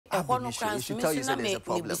have an issue. It should tell you that there's a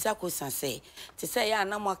problem. To say, yeah,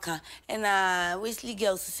 Namaka, and Wesley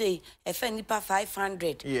girls say, a Fenipa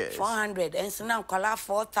 500, 400, and so now call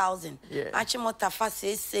 4,000. Achimota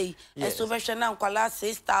say, and so version now call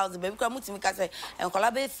 6,000, but we can say, and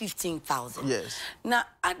call 15,000. Yes. Now,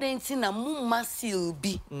 I didn't see a mumma seal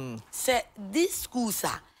be. Say, these schools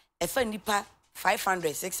are a Fenipa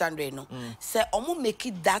 500, 600, no. Say, omo make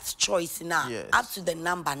it that choice now, up to the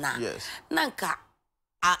number now. Yes. Nanka,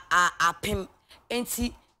 a pim,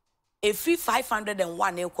 enti, a free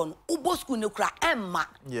 501 ekon, ubo school no kra emma.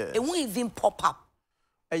 Yes. It won't even pop up.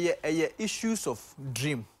 Issues of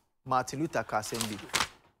dream. Martin Luther King.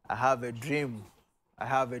 I have a dream. I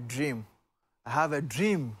have a dream. I have a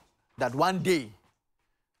dream that one day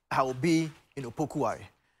I will be in Opokuwari.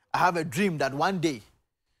 I have a dream that one day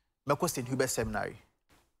Meko St. Hubert Seminary.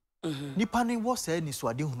 Nipani was say ni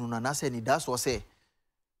swadi hununa na say ni das was say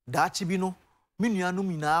da chibino minuanu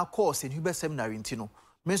mina call St. Hubert Seminary intino.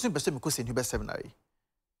 Mention person Meko St. Hubert Seminary.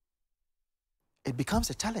 It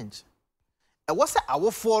becomes a challenge. I was say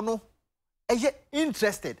our for no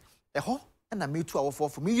interested. And I made 2 hours for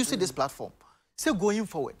me. You see this platform. So going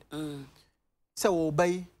forward. So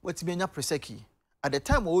obey what's being preseki. At the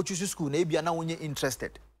time we choose school, maybe now when you're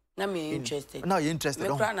interested. Now me interested. Now you're interested.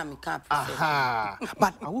 Aha.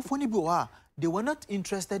 But our funny boy, they were not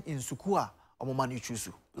interested in Sukua or Momani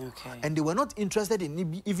Chusu. Okay. And they were not interested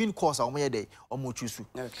in even course or day or Mochusu.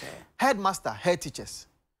 Okay. Headmaster, head teachers,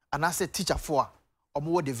 and I said teacher for or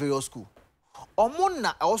more the various school.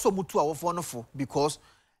 Omona also moved to our phone for because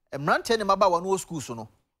I'm not telling about one school so no.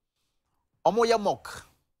 Omoya mock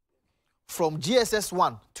from GSS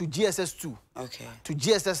 1 to GSS 2. Okay. To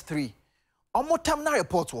GSS 3. Omo time na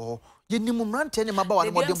report wo. Ye nimum ran telling about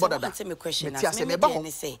one more than that. Answer me question. I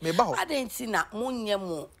didn't see na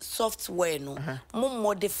mo software no mo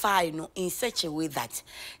modify no in such a way that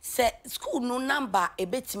say school no number e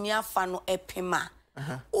betimi afa no epema.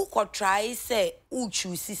 Who could try say who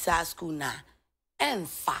choose school na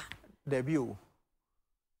enfa debut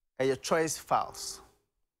a choice files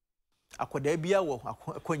akodabia wo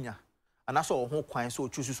akonya and that's all who kwan so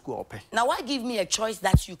choose school open. Now why give me a choice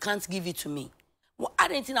that you can't give it to me? Well, I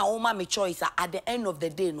didn't know my choice at the end of the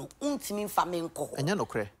day no untimi fa me nko. Enya no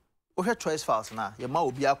kre we have choice files na ye ma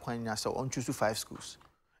obi akwanya so on choose 5 schools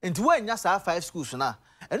and when you say 5 schools na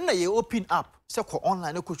and na you open up say ko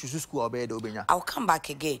online ko choose school obey de obenya. I'll come back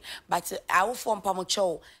again but I will form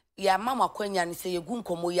pamocho ya mama kwenya ni say yegu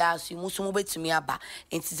nkomo ya asu muso mo betumi aba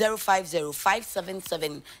enti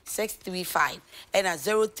 0505776635 and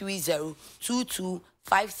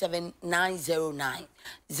 0302257909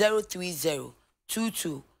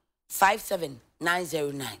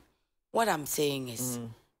 0302257909. What I'm saying is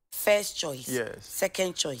first choice,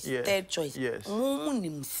 second choice, third choice.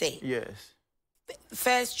 Mumu say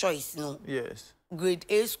first choice no. Grade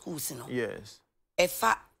A schools no.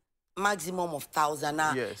 Efa maximum of 1,000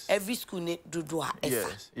 every school need do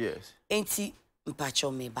efa. Enti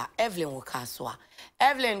mpacho meba Evelyn Wokaswa.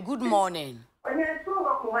 Evelyn, good morning.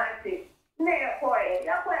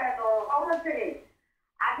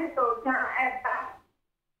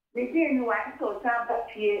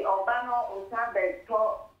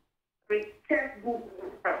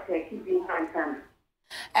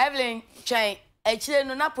 Evelyn, Chai, actually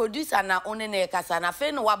no na producer na one na kasa na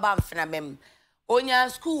fe no waba mfna mem. Onya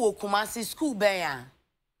school wo Kumasi school ben ya.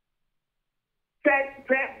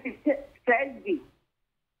 Presby.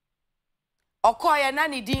 Okoya na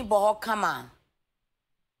ni din bo ho kama.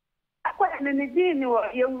 Akoya na ni din ni wo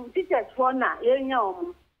ye teachers for na ye nya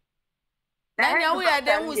omo. Na nya wo ya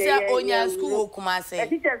dem wo say onya school wo Kumasi.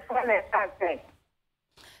 Teachers for na say.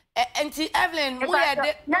 Enti Evelyn wo ya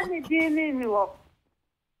de na ni din ni wo.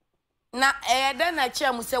 Na de na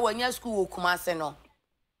che mu say wonya school wo Kumasi no.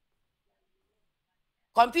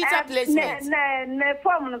 Computer placement. Ne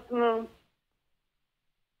form no.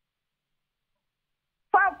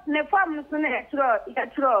 Ne form no ne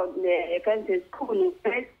tro ne kan say school ni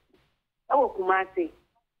first o Kumasi.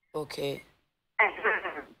 Okay.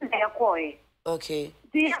 Ne koy. Okay.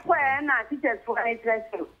 Ti koy na teachers for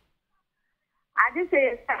interest. I just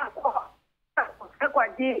say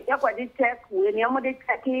Yakwadi check when you made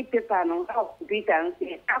check paper no computer and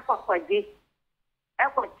say Yakwadi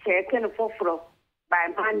check and for by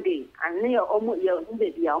Monday and near almost your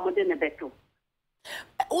baby almost in a better.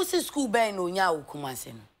 What's the school ben no nya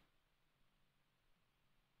Kumasi?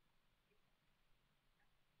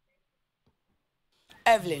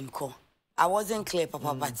 Evelyn ko. I wasn't clear,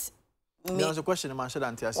 Papa, but there was a question I should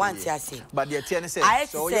answer. Once I say. But the TN said, I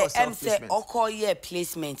so say, Oko year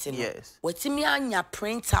placement. Yes. What me anya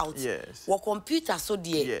print out. Yes. What computer so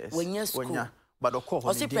dear. Yes. When you school. but the core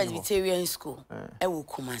also Presbyterian school e wo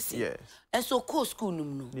Kumasi. Yes. And so core school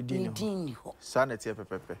no ni din ho. Sanity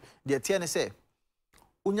pepepe. The tiene say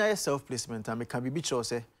unya self placement and can be sure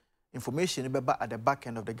say information at the back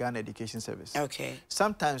end of the Ghana Education Service. Okay.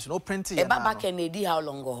 Sometimes no printing. Back end edi how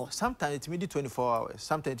long go? Sometimes it may be 24 hours,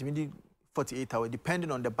 sometimes it may be 48 hours,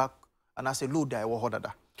 depending on the back. And I say load I will hold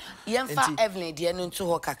that. Yemfa Evelyn the into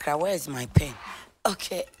ho kakra. Where is my pen?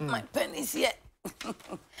 Okay, my pen is here.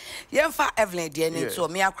 Yemfa Evelyn the into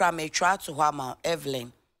me akra me try to ho ma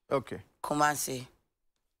Evelyn. Okay. Kumasi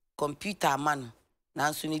computer man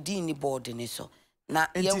na so ni din ni board ni so. Na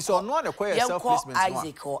so no one self placement.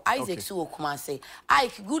 Isaac so Kumasi.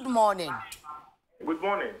 Ike, good morning. Good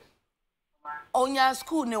morning. On your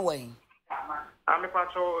school no way. I'm a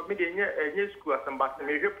patrol me the school as a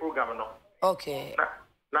major program no. Okay.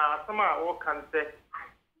 Now some all can say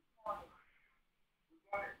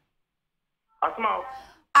Asma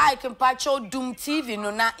I can patrol Doom TV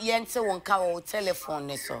no na yense won ka o telephone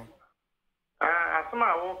ne so. Asma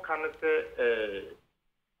all can say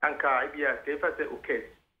anka ibia say okay.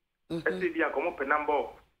 SB a come up a number of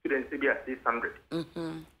students be 600.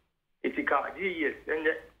 It is years and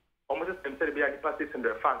almost the same be a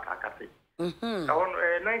 600 franc akase.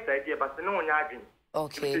 A nice idea but no one arguing.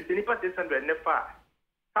 Okay. The nipa 600 never.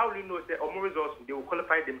 How do you know that all results they will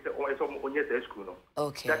qualify themselves on your school?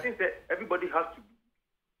 Okay. That means that everybody has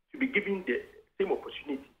to be given the same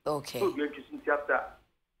opportunity. Okay. So we are choosing after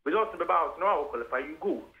results about no how qualify you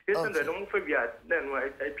go. 600 no more for then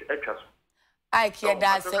I trust. I care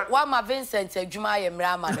that what my Vincent Juma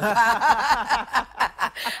Yamrama.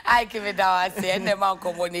 I give it down. I say and the man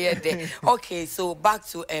come on here. Okay, so back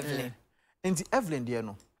to Evelyn. And the Evelyn dear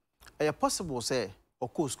no. Are possible say or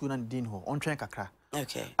course school and din ho on train kakra.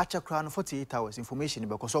 Okay. Acha kra no 48 hours information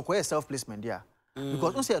because so ko self placement there.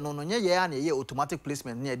 Because no say no ye automatic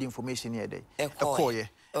placement near the information here dey. Okay.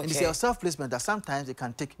 And the self placement that sometimes it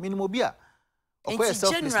can take minimum bia.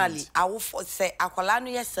 Generally, I will say akwala no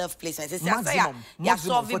ye self placement. Say ya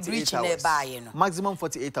solve breach nearby, you know. Maximum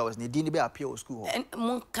 48 hours ni din be appear school. And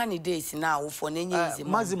mon candidates now for easy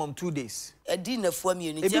maximum 2 days. A dinner for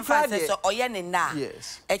community Friday so oye ne na.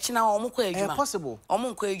 Yes. Echina omo ko adwuma. Possible.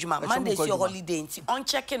 Omo ko adwuma. Monday is your holiday. On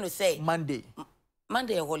checking no say Monday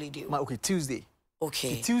a holiday. Okay, Tuesday.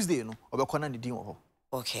 Okay. Tuesday no obekona ni din wo.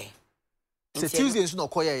 Okay. Say Tuesday so no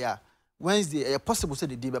koya ya. Wednesday, possible say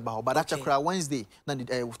the day about, but actually Wednesday,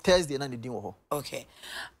 Thursday, na the day wo. Okay.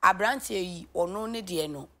 Abrantie yi ono ne de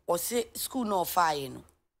no, o say school no fire no.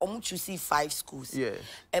 Omu choose 5 schools. Yeah.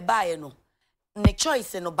 E baaye no. Ne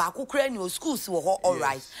choice no ba kokura ni o schools wo ho all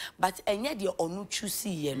right, but enye de onu choose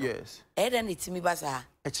ye no. Yes. E den itimi ba sa.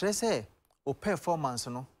 E kire say o performance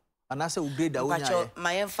no, and I say we grade that one ya.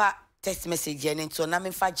 My enfa text message ye nto na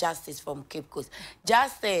me fa Justice from Cape Coast.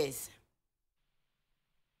 Justice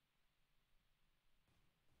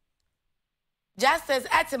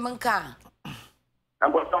at Manka.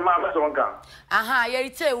 I'm going to come out. Aha,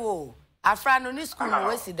 yerite wo. Afrano ni school no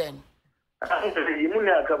resident.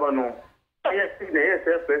 Imunia Cabano. Yes, the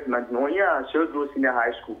SHS, no, yeah, Sherwood Senior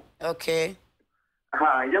High School. Okay.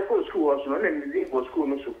 Your school was no name was school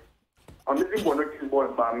no so. I'm missing one or two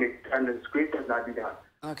board by me and the screen has not been done.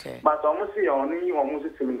 Okay. But almost only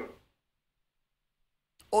almost similar.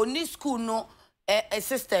 Only school no a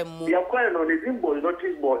system. We are quite on the symbol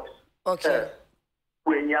notice board. Okay.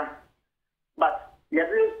 But yes,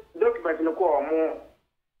 document no call more.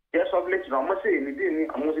 Yes, of late, no more say ni din ni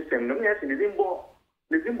system. No yes, the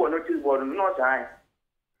symbol notice board no time.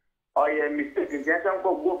 Or a mistake in just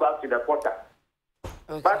go back to the portal.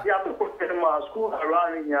 Okay. But you have to put them school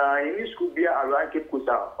around here. Any school be around Cape Coast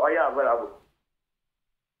or you available.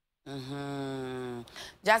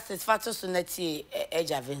 Justice Fato Suneti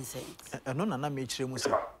Eja Vincent. No, na me chire mu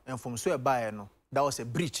say. And from so e buy no, that was a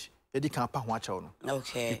breach. Edi kan pa ho acha no.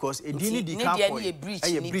 Okay. Because edini di kan ko e breach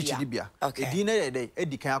di bia. Edini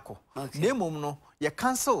edi kan akọ. Na mom no ye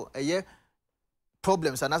cancel ye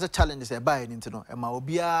problems and other challenges e buy into no. E ma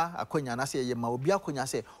obia akonya na say ye ma obia akonya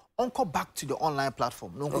say onko back to the online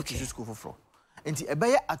platform. No go to school for free. Enti e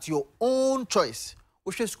buy at your own choice.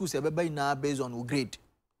 Wo hwe school say e buy na based on grade.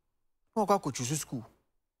 No go choose school.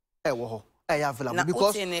 E wo ho. Available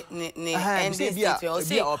because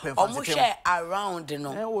almost share around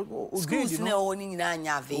no schools na oni na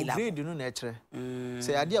anya available grade no na kire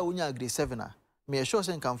say ade a wonya grade 7 a me sure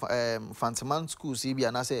say kan Fantaman schools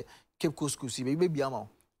bia na say Cape Coast schools bia ama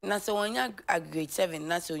na say wonya grade 7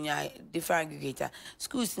 na say wonya different aggregator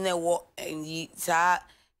schools na wo sa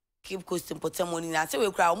Cape Coast Portemoni na say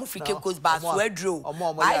we kra omo free Cape Coast bus we draw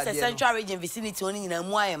I say central region vicinity oni na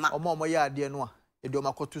mu ayema omo ye ade no do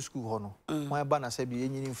ma to school ho no why ba na say bi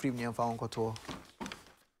enyini free me mfa wonkoto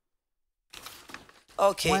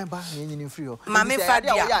okay why ba enyini free ho mama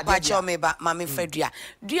fadua ba cho me ba mama fadua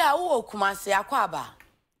dua wo Kumasi akwaba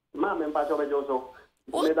mama mpa cho be joso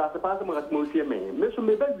me da se pass mo sie me so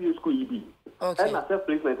me ba bi school yi bi and na self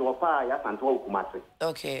placement of fire ya santo Kumasi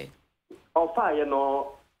okay of fire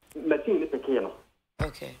no machine ni peke no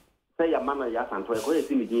okay say ya mama ya santo e ko e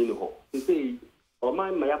ti ni gin ho say o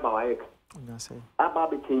man ma ya ba wa e aba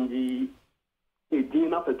be change a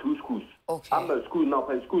din after 2 schools. Okay. I'm a school now,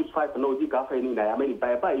 but schools 5 no di cafe ni na. I mean,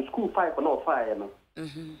 by school 5 no 5 no. A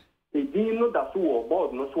din no da so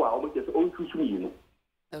board no so I just on choose me no.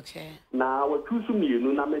 Okay. Na we choose me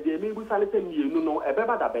no na me dey me bu sale tem me no e be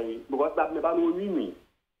ba da ben because that me ba no nwi.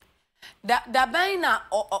 Da ben na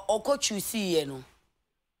oko choose ye no.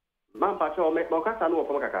 Man pa cho me ka sa no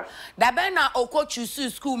for kaka. Da ben na oko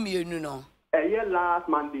choose school me no. Last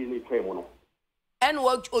Monday ni came no. And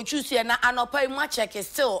what choose na anopa mu check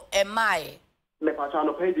still my. Me pa cha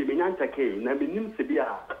no pay di me nyan check na me nim se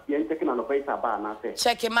bia ye check na no pay sa ba na say.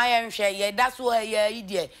 Check my nhwe ye that's why ye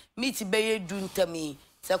ide meet be ye du ntami.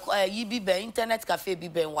 Se yi bi be internet cafe bi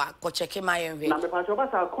be wa ko check my nhwe. Na me pa cha ba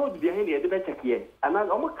sa code bi he ye de be check ye. Ana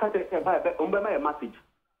o mo ka check ba be o be my message.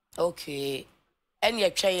 Okay. And ye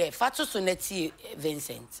twa ye fatu so neti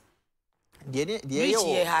Vincent. The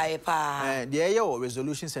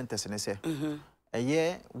resolution centers and say a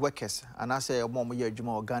year workers and I say more year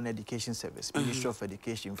Juma Ghana Education Service, Ministry of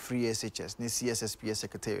Education, free SHS, CSSPS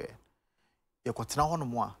Secretariat. You got now on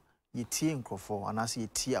more, ye tea in Crawford, and I see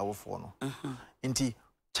tea our phone. Inti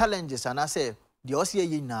challenges and I say the Osia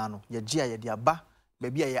ye nano, ye Gia, ye ba,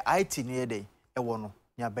 baby a IT near day, a one,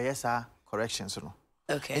 ya bayasa corrections.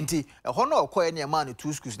 Okay. Inti a honor acquire any man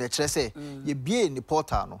 2 schools, the say, ye be in the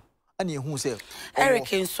portano. Who say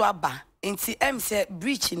Eric in Swaba inti say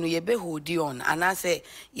breach no ye be hold on and I say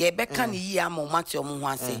ye be kan yi amomate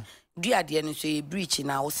omo say dua de no so ye breach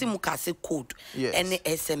na o simu kase code any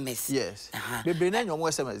SMS yes be na nyom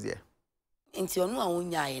SMS there inti onu a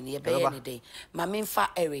wonya ye ne ye be ye ne dey ma memfa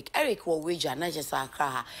Eric wo wager na je sa akra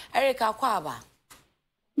ha Eric akwa aba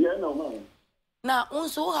yeah no man na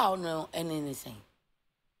unso how no anything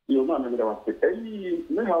you man me da wa say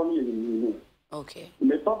me how me okay.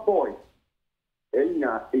 Mr. Boy,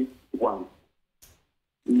 Enya 81.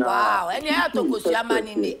 Wow, and you have to go see a man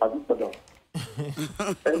in it. And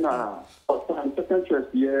second choice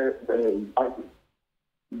here,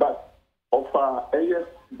 but of AS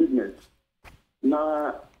business.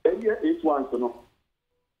 Now, area 81 to know.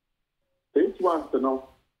 81 to know.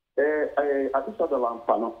 I just had a lamp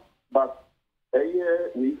panel, but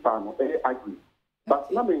we found agree. But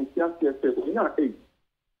now, in Tiantia, 8.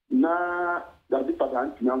 Na that is for the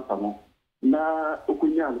anti-national. Na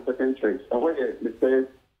Okunya second choice. Away the first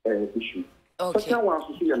issue. Okay. Second one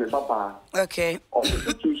to see and papa. Okay.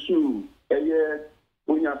 To sue a year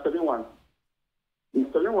when you are 71. In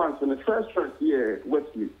 71, in the first choice here,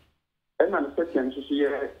 Wesley. And the second to see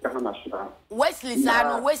Ghana National. Wesley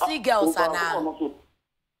San, Wesley girls are now.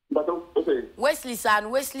 But okay. Wesley San,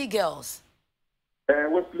 Wesley girls.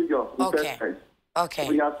 Wesley girls. Okay. Okay.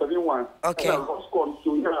 We have 71. Okay. And our score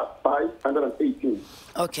so we have 518.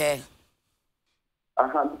 Okay.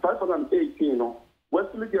 518, no.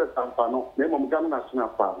 Wesley girls and no. Name of Ghana National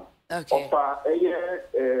Farm. Okay. Of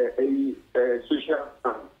a social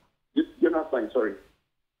general science, sorry.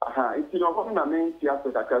 It's in our main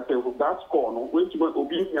theater that can say that score, no. Which will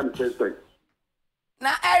obedient first place.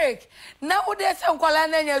 Now, Eric, now would there some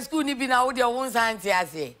colonel school be now with your own science?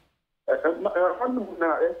 Actually,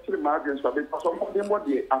 margins, but some of them what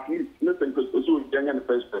they at least nothing because also young in the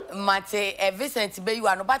first place. Mate, Vincent, be you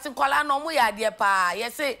are no, but in Colano, we are dear pa.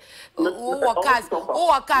 Yes, say, who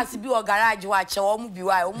cars be or garage watch or movie,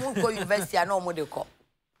 or move go university and no more the cop.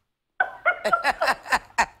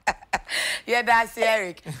 Yeah, that's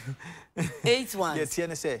Eric. 81. Yes,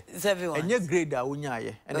 TNSA. 71. And your grade are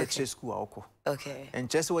unya and a chess school. Okay. And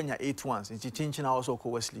just when you're 81s, and teaching also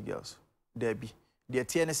call Wesley girls. Debbie. The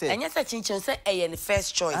TNSA. And yes, I chinch say a and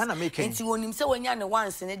first choice. And I make it. And when him say when you're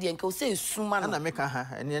once in a day and go say suman. And I make her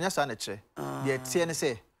and you're not a che. The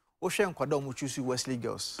TNSA. Ocean Quadom will choose Wesley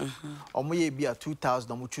girls. Or may be a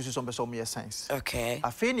 2000 will choose some person science. Okay.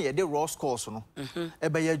 A fanny a day raw scores, no.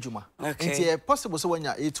 Ebay Juma. Okay. It's possible so when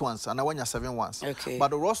you're 81s and I want you're 71s. Okay.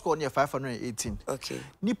 But the raw score near 518. Okay.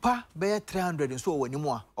 Nipa bear 300 and so when you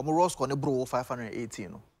more. Or raw score ne bro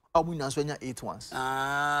 518. I win as when you're 81s.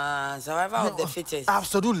 Survival of the fittest.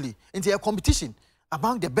 Absolutely. Into a competition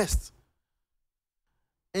among the best.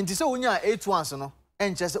 And so when you're 81s, no.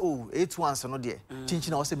 and just oh 8-1 no there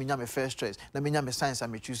chinchina also me my first choice na me my science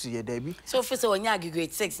and me choose here Debbie. So first when you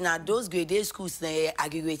grade 6 now those grade A schools na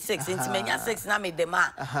grade 6 into me 6 na me dem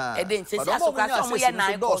a e dey say so class mo ye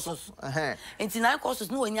 9 courses into 9 courses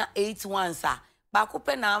no when you 8-1 sa ba ko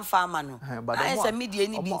pe na amfa ama no I say media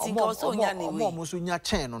ni bi think also nya na we mo so nya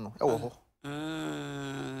chain no e wo ho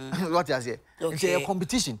what you say it's a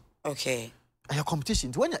competition. Okay. A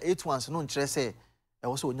competition when you 8-1 no nchire say I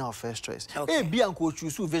also nya first choice. Eh bi an ko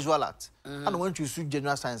choose visual art and when choose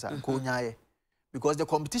general science an ko nya because the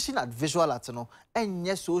competition at visual art no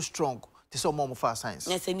enye so strong to some more for science.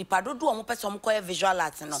 Yes, ni pado do omo person ko visual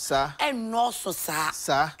art no. En no so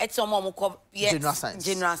sa. Et some omo ko general science.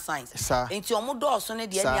 General science. Enti omo do so ne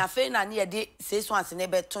de nya fe na ne de 6-1 ne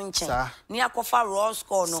be to nchen. Ni akofa raw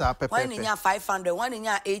score no. When nya 500, when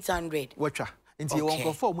nya 800. Watcha. Enti won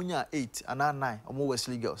ko for munya 8 and 9 omo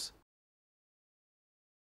Wesley girls.